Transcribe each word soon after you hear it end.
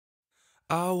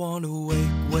I wanna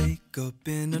wake up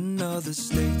in another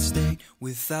state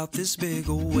without this big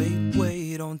old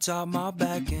weight on top my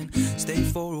back and stay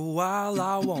for a while.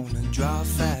 I wanna drive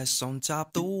fast on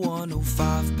top the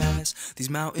 105 pass these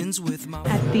mountains with my...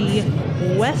 At the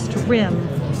west rim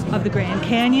of the Grand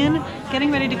Canyon,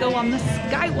 getting ready to go on the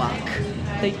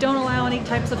Skywalk. They don't allow any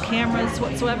types of cameras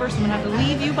whatsoever, so I'm gonna have to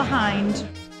leave you behind.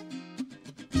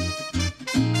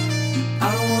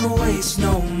 I don't wanna waste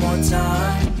no more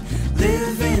time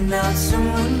living out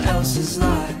someone else's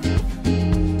life.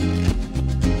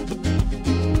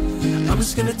 I'm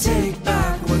just gonna take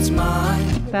back what's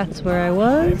mine. That's where I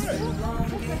was.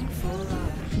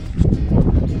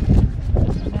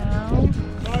 Now,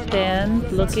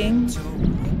 stand looking.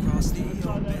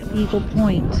 Eagle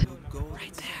Point.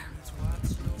 Right there.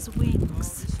 His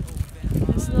wings.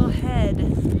 His little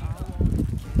head.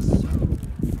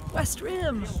 West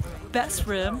Rim. Best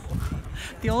rim.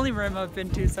 The only rim I've been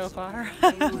to so far.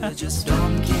 We're just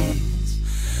dumb kids.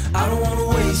 I don't want to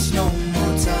waste no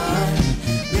more time.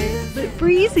 It's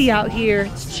breezy out here.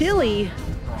 It's chilly.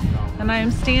 And I am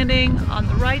standing on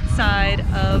the right side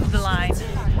of the line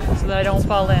so that I don't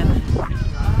fall in.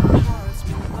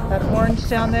 That orange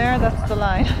down there, that's the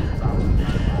line.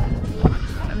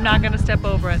 I'm not going to step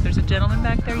over it. There's a gentleman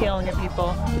back there yelling at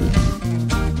people.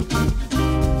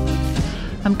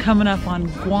 I'm coming up on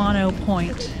Guano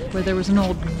Point, where there was an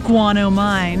old guano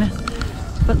mine.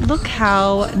 But look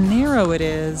how narrow it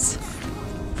is.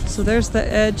 So there's the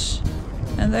edge,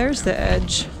 and there's the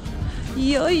edge.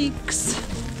 Yikes!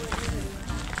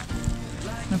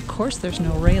 And of course there's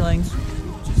no railing.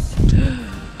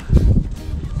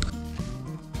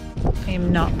 I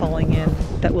am not falling in.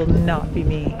 That will not be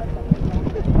me.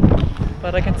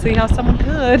 But I can see how someone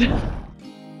could.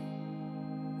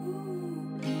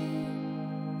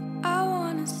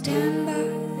 Stand by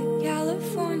the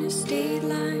California state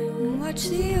line and watch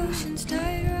the ocean's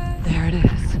tide rise. There it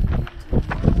is.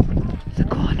 The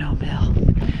guano mill.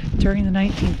 During the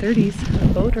 1930s, a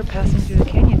boater passing through the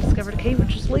canyon discovered a cave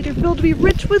which was later filled to be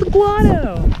rich with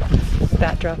guano.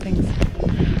 Bat droppings.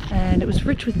 And it was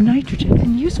rich with nitrogen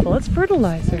and useful as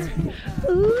fertilizer.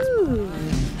 Ooh.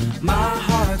 My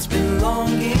heart's been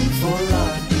longing for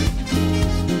life.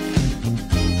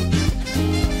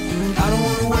 I don't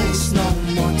want to waste no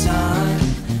more time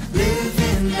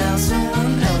living out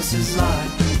someone else's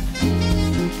life.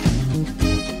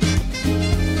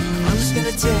 I'm just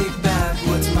gonna take back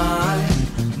what's mine.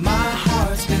 My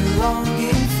heart's been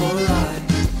longing for life.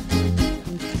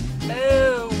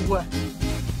 Oh.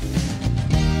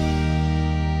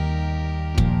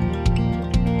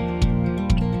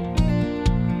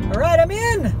 All right, I'm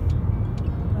in.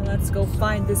 Well, let's go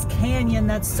find this canyon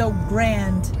that's so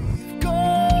grand.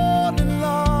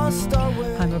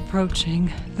 I'm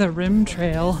approaching the rim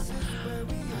trail.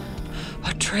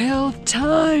 A trail of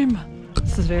time.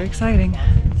 This is very exciting.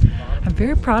 I'm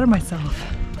very proud of myself.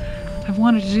 I've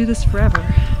wanted to do this forever.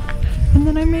 And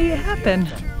then I made it happen.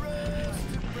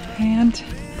 And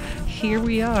here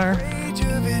we are.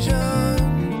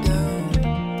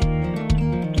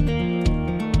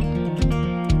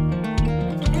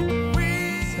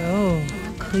 So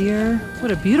clear.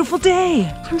 What a beautiful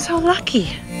day. I'm so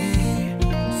lucky.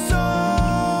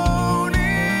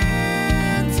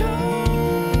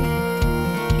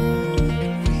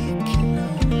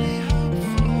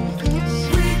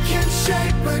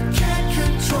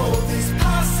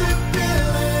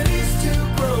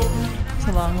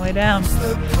 Long way down.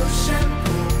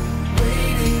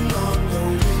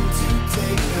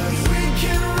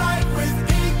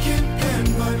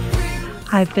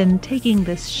 I've been taking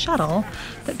this shuttle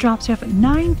that drops you off at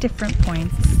 9 different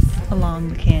points along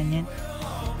the canyon.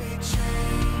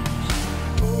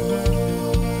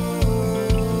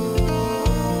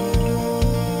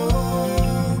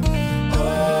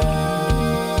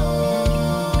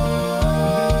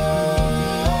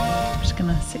 I'm just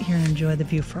gonna sit here and enjoy the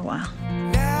view for a while.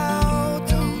 Now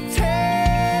don't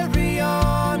carry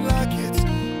on like it's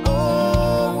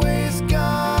always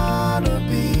gonna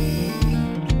be.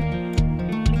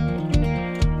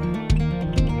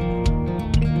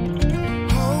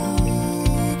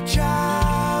 Hope,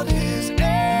 child, is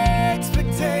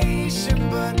expectation,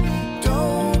 but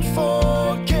don't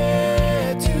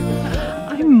forget to...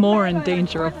 I'm more in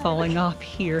danger of falling off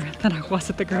here than I was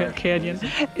at the Grand Canyon.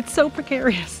 It's so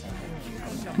precarious.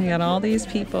 You got all these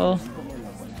people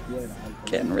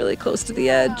getting really close to the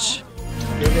edge.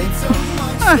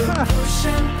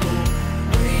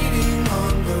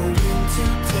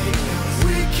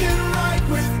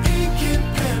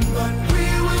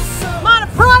 I'm on a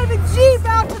private jeep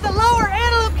out to the lower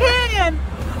Antelope Canyon.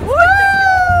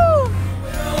 Woo!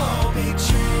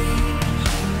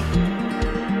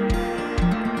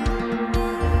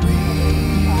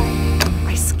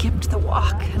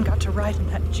 ride in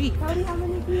that Jeep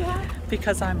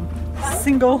because I'm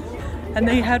single and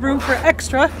they had room for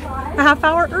extra a half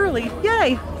hour early.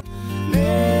 Yay!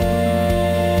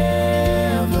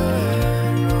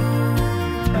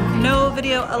 No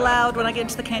video allowed when I get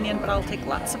into the canyon, but I'll take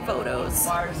lots of photos.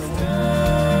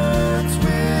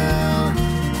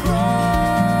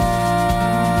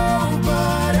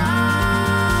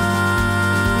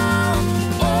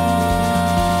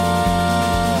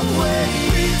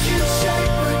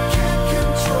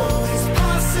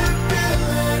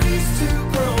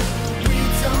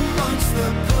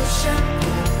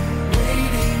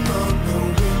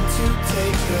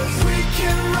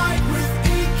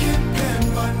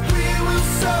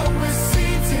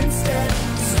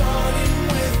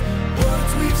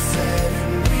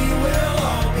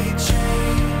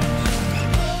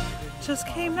 Just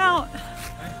came out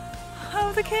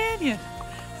of the canyon.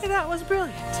 Hey, that was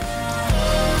brilliant.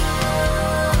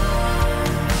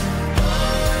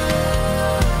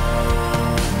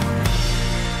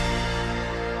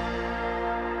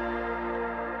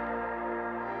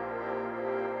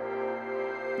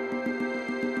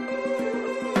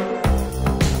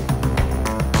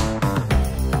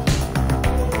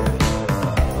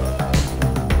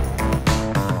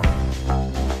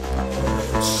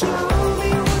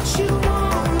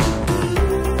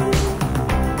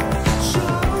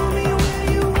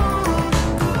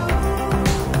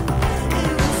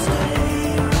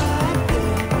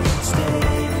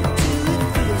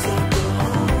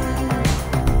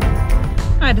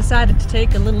 I decided to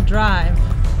take a little drive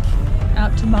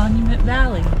out to Monument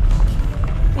Valley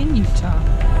in Utah.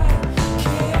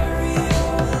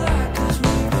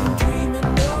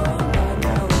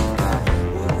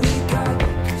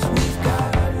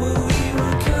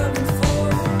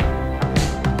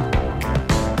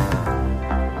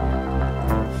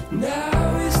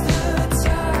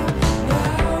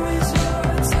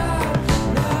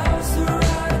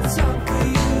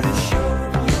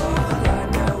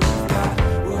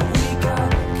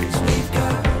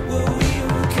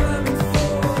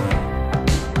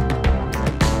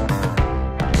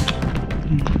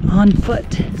 On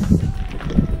foot,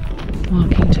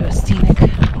 walking to a scenic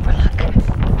overlook.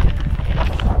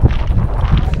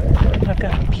 I've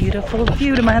got a beautiful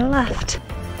view to my left.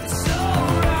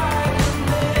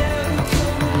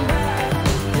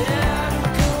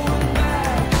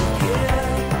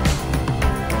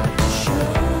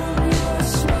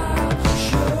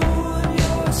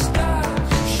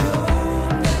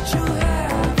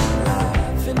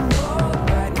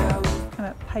 I'm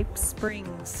at Pipe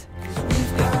Springs.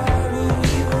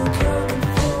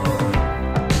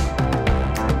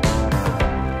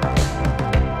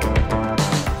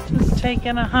 Just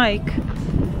taking a hike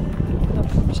up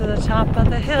to the top of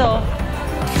the hill.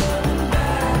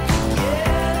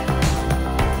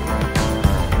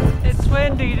 It's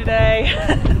windy today.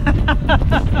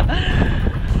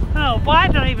 Oh, why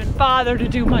did I even bother to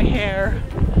do my hair?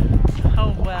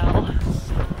 Oh well.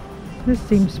 This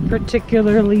seems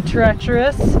particularly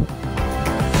treacherous. No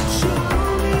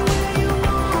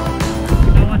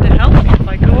one to help me if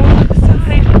I go over the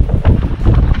side.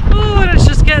 Ooh, and it's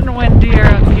just getting windier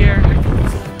up here.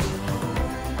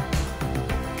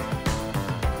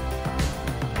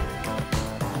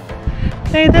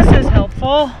 Hey, this is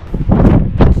helpful.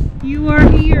 You are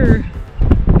here.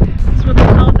 It's what they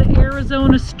call the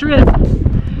Arizona Strip.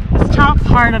 This top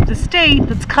part of the state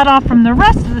that's cut off from the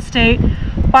rest of the state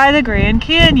by the Grand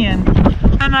Canyon.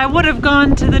 And I would have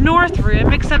gone to the North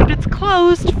Rim, except it's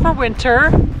closed for winter,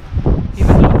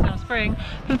 even though it's now spring,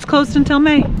 but it's closed until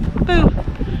May. Boo!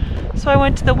 So I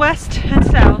went to the west and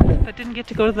south, but didn't get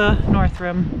to go to the North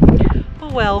Rim.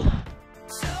 Oh well.